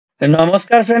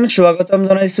নমস্কাৰ ফ্ৰেণ্ড, স্বাগতম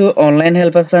জনাইছো online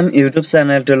help Assam YouTube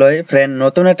চেনেলটোলৈ। Friend,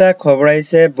 নতুন এটা খবৰ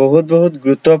আহিছে, বহুত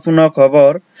গুৰুত্বপূৰ্ণ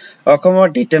খবৰ অসমৰ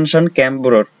ডিটেনশন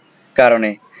কেম্পবোৰৰ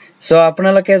কাৰণে। সো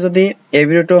আপোনালোকে যদি এই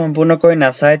ভিডিওটো সম্পূৰ্ণকৈ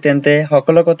নাচায় তেন্তে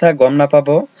সকলো কথা গম নাপাব।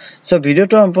 সো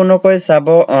ভিডিওটো সম্পূৰ্ণকৈ চাব।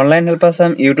 অনলাইন হেল্প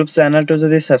আছাম ইউটিউব চেনেলটো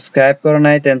যদি সাবস্ক্ৰাইব কৰা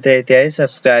নাই তেন্তে এতিয়াই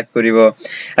সাবস্ক্ৰাইব কৰিব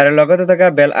আৰু লগতে থকা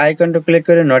বেল আইকনটো ক্লিক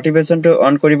কৰি নোটিফিকেশনটো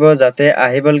অন কৰিব যাতে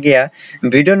আহিবলগীয়া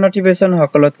ভিডিও নোটিফিকেশন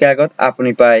সকলোতকৈ আগত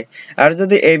আপুনি পায়। আৰু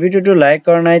যদি এই ভিডিওটো লাইক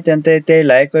কৰা নাই তেন্তে এতিয়াই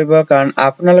লাইক কৰিব, কাৰণ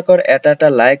আপোনালোকৰ এটা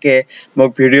লাইকে মোক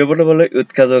ভিডিও বনাবলৈ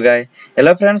উৎসাহ যোগায়।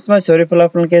 হেল্ল' ফ্ৰেণ্ডছ, মই শৰীফুল,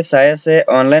 আপোনালোকে চাই আছে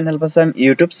online help Assam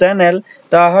YouTube channel.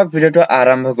 তো আহক ভিডিওটো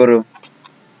আৰম্ভ কৰো।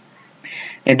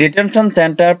 ডিটেনশন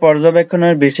চেণ্টাৰ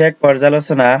পৰ্যবেক্ষণৰ বিশেষ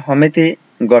পৰ্যালোচনা সমিতি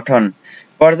গঠন।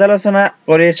 পৰ্যালোচনা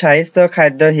কৰি স্বাস্থ্য,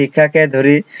 খাদ্য, শিক্ষাকে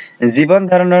ধৰি জীৱন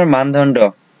ধাৰণৰ মানদণ্ড,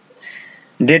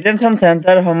 ডিটেনশন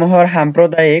চেণ্টাৰসমূহৰ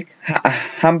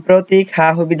সাম্প্ৰতিক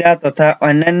সা-সুবিধা তথা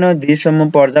অন্যান্য দিশসমূহ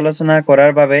পৰ্যালোচনা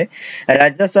কৰাৰ বাবে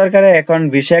ৰাজ্য চৰকাৰে এখন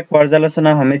বিশেষ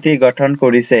পৰ্যালোচনা সমিতি গঠন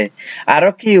কৰিছে।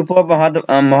 আৰক্ষী উপ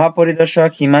মহাপৰিদৰ্শক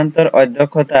সীমান্তৰ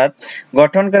অধ্যক্ষতাত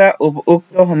গঠন কৰা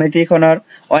উক্ত সমিতিখনৰ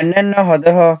অন্যান্য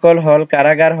সদস্যসকল হ'ল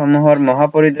কাৰাগাৰসমূহৰ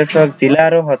মহাপৰিদৰ্শক, জিলা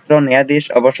আৰু সত্ৰ ন্যায়াধীশ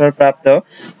অৱসৰপ্ৰাপ্ত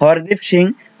হৰদীপ সিং,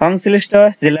 সংশ্লিষ্ট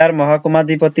জিলাৰ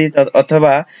মহকুমাধিপতি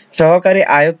অথবা সহকাৰী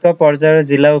আয়ুক্ত পৰ্যায়ৰ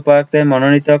জিলা উপায়ুক্তই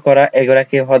মনোনীত কৰা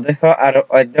এগৰাকী সদস্য আৰু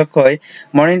অধ্যক্ষই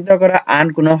মনোনীত কৰা আন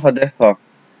কোনো সদস্য।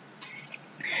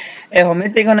 এই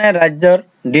সমিতিখনে ৰাজ্যৰ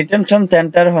ডিটেনশন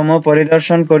চেণ্টাৰসমূহ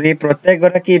পৰিদৰ্শন কৰি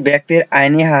প্ৰত্যেকগৰাকী ব্যক্তিৰ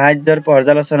আইনী সাহায্যৰ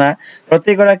পৰ্যালোচনা,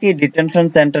 প্ৰতিগৰাকী ডিটেনশন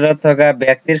চেণ্টাৰত থকা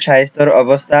ব্যক্তিৰ স্বাস্থ্যৰ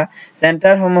অৱস্থা,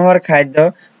 চেণ্টাৰসমূহৰ খাদ্য,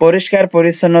 পৰিষ্কাৰ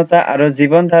পৰিচ্ছন্নতা আৰু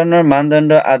জীৱন ধাৰণৰ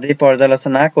মানদণ্ড আদি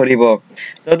পৰ্যালোচনা কৰিব।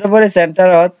 তদুপৰি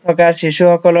চেণ্টাৰত থকা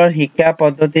শিশুসকলৰ শিক্ষা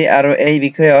পদ্ধতি আৰু এই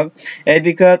বিষয়ত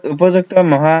উপযুক্ত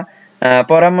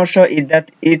পৰামৰ্শ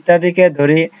ইত্যাদিকে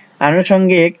ধৰি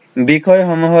আনুষংগিক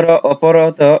বিষয়সমূহৰ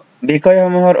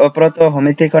ওপৰত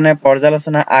সমিতিখনে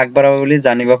পৰ্যালোচনা আগবঢ়াব বুলি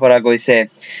জানিব পৰা গৈছে।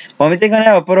 সমিতিখনে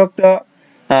উপৰোক্ত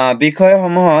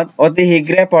বিষয়সমূহত অতি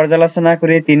শীঘ্ৰে পৰ্যালোচনা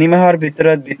কৰি 3 মাহৰ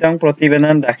ভিতৰত বিতং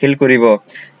প্ৰতিবেদন দাখিল কৰিব।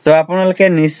 সো আপোনালোকে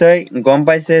নিশ্চয় গম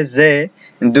পাইছে যে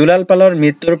দুলালপালৰ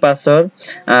মৃত্যুৰ পাছত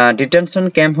ডিটেনশন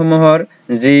কেম্পসমূহৰ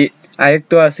যি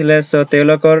আয়ুক্ত আছিলে, সো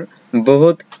তেওঁলোকৰ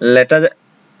বহুত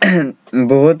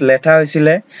লেঠা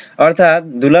হৈছিলে। অৰ্থাৎ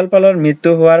দুলালপালৰ মৃত্যু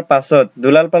হোৱাৰ পাছত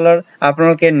দুলালপালৰ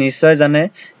আপোনালোকে নিশ্চয় জানে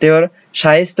তেওঁৰ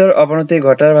স্বাস্থ্যৰ অৱনতি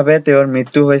ঘটাৰ বাবে তেওঁৰ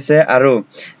মৃত্যু হৈছে আৰু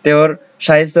তেওঁৰ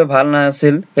স্বাস্থ্য ভাল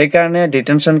নাছিল। সেইকাৰণে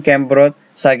ডিটেনশন কেম্পবোৰত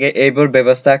চাগে এইবোৰ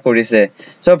ব্যৱস্থা কৰিছে।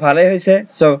 সো ভালেই হৈছে।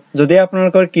 সো যদি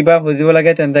আপোনালোকৰ কিবা সুধিব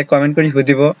লাগে তেন্তে কমেন্ট কৰি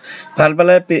সুধিব। ভাল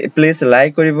পালে প্লিজ লাইক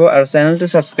কৰিব আৰু চেনেলটো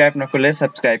সাবস্ক্ৰাইব নকৰিলে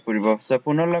সাবস্ক্ৰাইব কৰিব। সো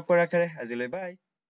পুনৰ লগ কৰাৰ আশাৰে আজিলৈ বাই।